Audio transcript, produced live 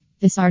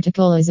This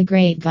article is a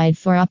great guide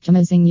for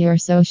optimizing your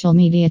social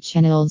media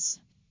channels.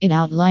 It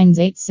outlines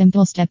 8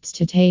 simple steps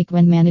to take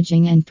when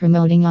managing and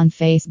promoting on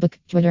Facebook,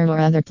 Twitter, or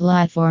other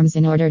platforms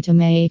in order to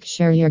make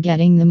sure you're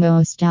getting the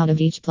most out of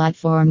each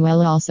platform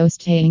while also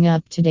staying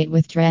up to date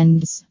with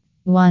trends.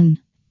 1.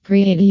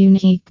 Create a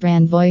unique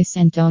brand voice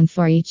and tone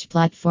for each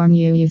platform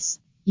you use.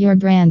 Your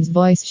brand's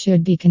voice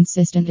should be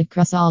consistent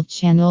across all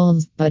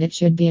channels, but it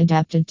should be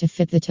adapted to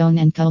fit the tone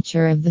and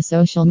culture of the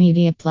social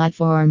media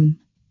platform.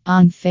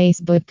 On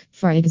Facebook,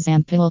 for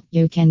example,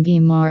 you can be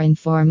more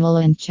informal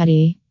and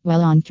chatty,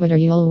 while on Twitter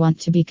you'll want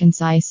to be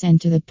concise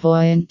and to the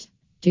point.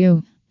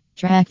 2.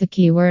 Track the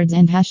keywords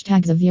and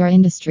hashtags of your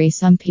industry.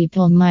 Some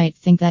people might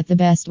think that the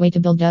best way to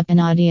build up an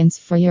audience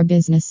for your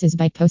business is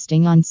by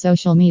posting on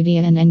social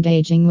media and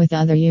engaging with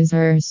other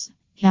users.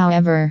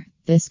 However,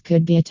 this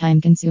could be a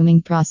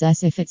time-consuming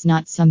process if it's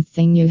not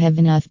something you have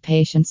enough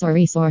patience or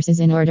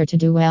resources in order to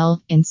do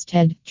well.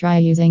 Instead, try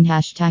using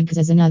hashtags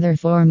as another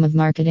form of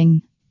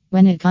marketing.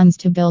 When it comes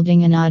to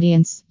building an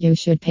audience, you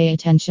should pay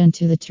attention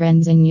to the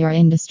trends in your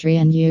industry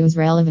and use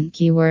relevant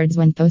keywords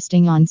when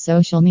posting on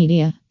social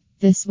media.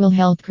 This will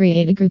help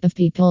create a group of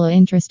people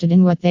interested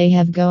in what they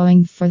have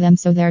going for them,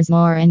 so there's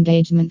more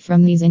engagement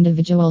from these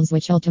individuals,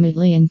 which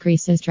ultimately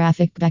increases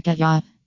traffic back at you.